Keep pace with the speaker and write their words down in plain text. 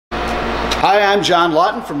Hi, I'm John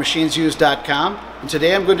Lawton from MachinesUsed.com, and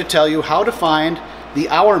today I'm going to tell you how to find the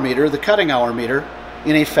hour meter, the cutting hour meter,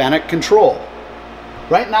 in a Fanuc control.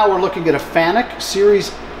 Right now we're looking at a Fanuc Series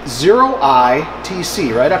 0i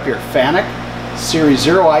TC, right up here, Fanuc Series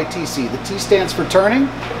 0i TC. The T stands for turning.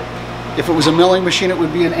 If it was a milling machine, it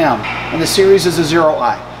would be an M, and the series is a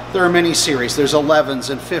 0i. There are many series. There's 11s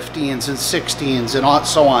and 15s and 16s and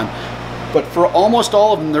so on. But for almost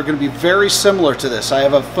all of them, they're going to be very similar to this. I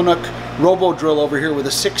have a Fanuc Robo Drill over here with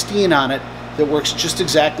a 16 on it that works just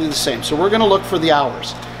exactly the same. So we're going to look for the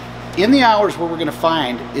hours. In the hours, what we're going to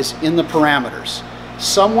find is in the parameters.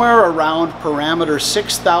 Somewhere around parameter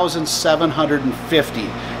 6,750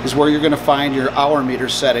 is where you're going to find your hour meter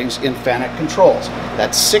settings in Fanuc controls.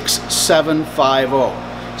 That's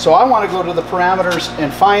 6750. So I want to go to the parameters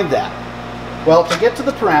and find that. Well, to get to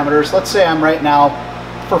the parameters, let's say I'm right now,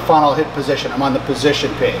 for fun, I'll hit position. I'm on the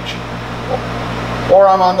position page. Or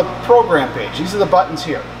I'm on the program page. These are the buttons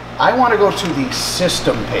here. I want to go to the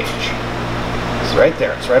system page. It's right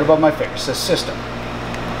there. It's right above my finger. It says system.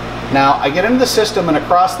 Now I get into the system, and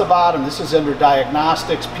across the bottom, this is under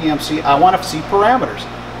diagnostics, PMC. I want to see parameters.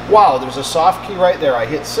 Wow, there's a soft key right there. I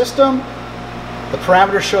hit system. The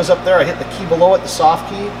parameter shows up there. I hit the key below it, the soft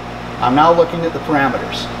key. I'm now looking at the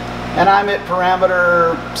parameters. And I'm at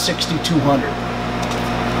parameter 6200.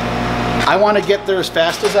 I want to get there as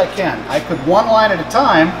fast as I can. I could one line at a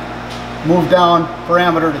time move down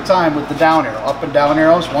parameter at a time with the down arrow, up and down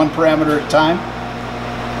arrows, one parameter at a time.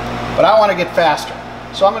 But I want to get faster.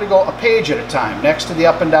 So I'm going to go a page at a time. Next to the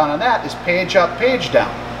up and down on that is page up, page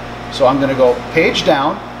down. So I'm going to go page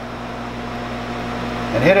down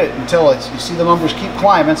and hit it until you see the numbers keep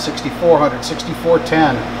climbing, 6400,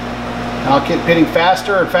 6410. And I'll keep hitting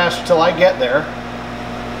faster and faster till I get there.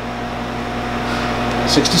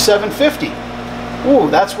 6750. Ooh,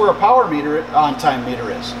 that's where a power meter, on time meter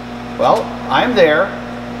is. Well, I'm there,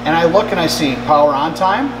 and I look and I see power on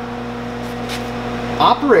time,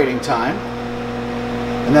 operating time,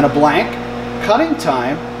 and then a blank, cutting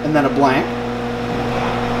time, and then a blank.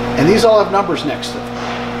 And these all have numbers next to them.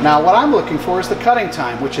 Now what I'm looking for is the cutting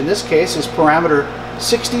time, which in this case is parameter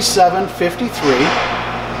 6753,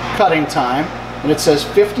 cutting time, and it says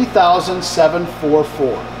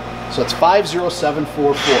 50,744. So it's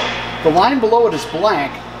 50744. The line below it is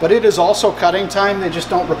blank, but it is also cutting time. They just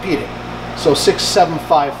don't repeat it. So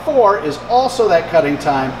 6754 is also that cutting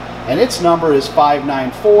time, and its number is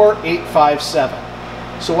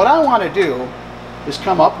 594857. So what I want to do is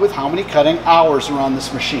come up with how many cutting hours are on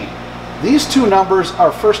this machine. These two numbers are,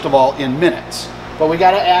 first of all, in minutes, but we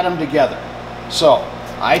got to add them together. So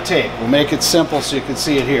we'll make it simple so you can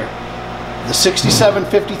see it here. The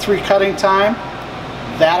 6753 cutting time,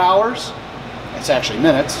 that hours, it's actually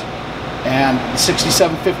minutes, and the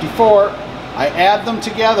 6754, I add them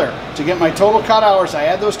together to get my total cut hours. I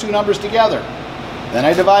add those two numbers together. Then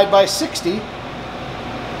I divide by 60,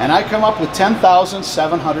 and I come up with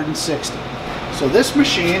 10,760. So this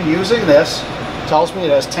machine, using this, tells me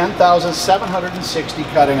it has 10,760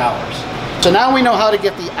 cutting hours. So now we know how to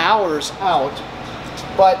get the hours out,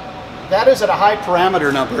 but that is at a high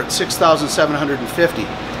parameter number at 6,750.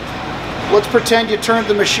 Let's pretend you turned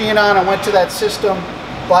the machine on and went to that system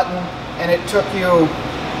button, and it took you,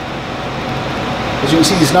 as you can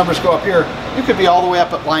see these numbers go up here, you could be all the way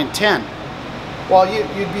up at line 10. Well,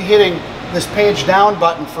 you'd be hitting this page down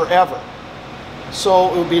button forever.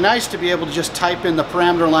 So it would be nice to be able to just type in the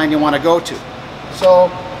parameter line you want to go to. So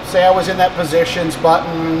say I was in that positions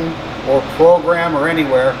button or program or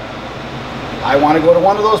anywhere. I want to go to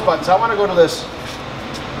one of those buttons. I want to go to this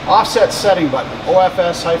offset setting button,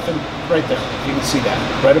 OFS hyphen, right there. You can see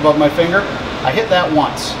that right above my finger. I hit that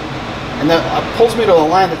once, and that pulls me to a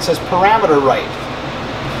line that says parameter right.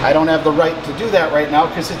 I don't have the right to do that right now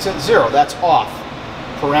because it's at 0. That's off.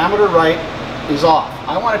 Parameter right is off.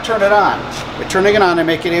 I want to turn it on. By turning it on, I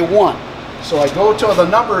make it a 1. So I go to the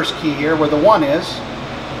numbers key here where the 1 is,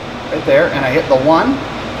 right there, and I hit the 1.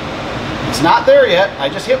 It's not there yet. I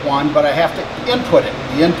just hit 1, but I have to input it.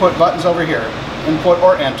 The input button's over here. Input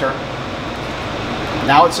or enter.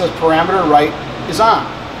 Now it says parameter right is on.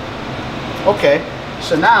 Okay,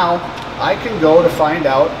 so now I can go to find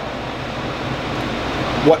out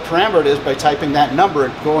what parameter it is by typing that number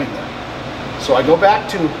and going there. So I go back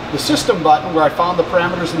to the system button where I found the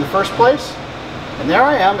parameters in the first place, and there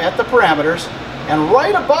I am at the parameters, and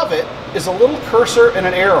right above it is a little cursor and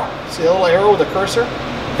an arrow. See the little arrow with a cursor?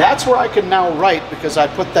 That's where I can now write because I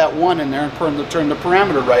put that 1 in there and turn the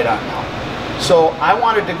parameter right on now. So I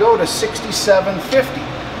wanted to go to 6750.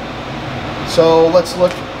 So let's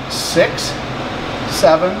look 6,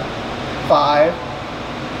 7, 5,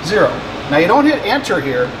 0. Now you don't hit enter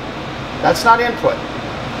here That's not input.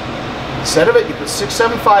 Instead of it, you put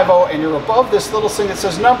 6750 and you're above this little thing that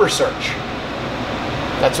says number search.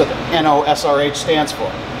 That's what the NOSRH stands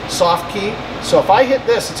for. Soft key. So if I hit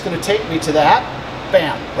this, it's going to take me to that.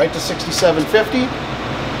 Bam, right to 6750.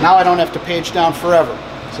 Now I don't have to page down forever.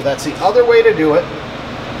 So that's the other way to do it.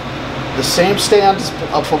 The same stand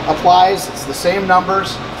applies. It's the same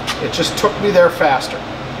numbers. It just took me there faster.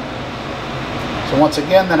 So once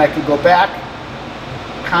again, then I could go back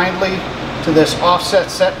kindly to this offset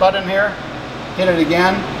set button here, hit it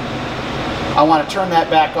again. I want to turn that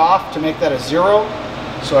back off to make that a 0.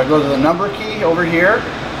 So I go to the number key over here.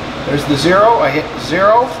 There's the 0. I hit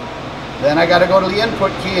 0. Then I got to go to the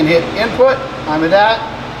input key and hit input. I'm at that.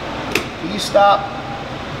 E-stop.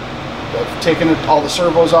 I've taken all the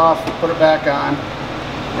servos off, put it back on.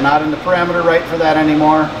 We're not in the parameter right for that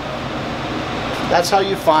anymore. That's how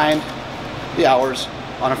you find the hours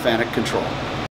on a Fanuc control.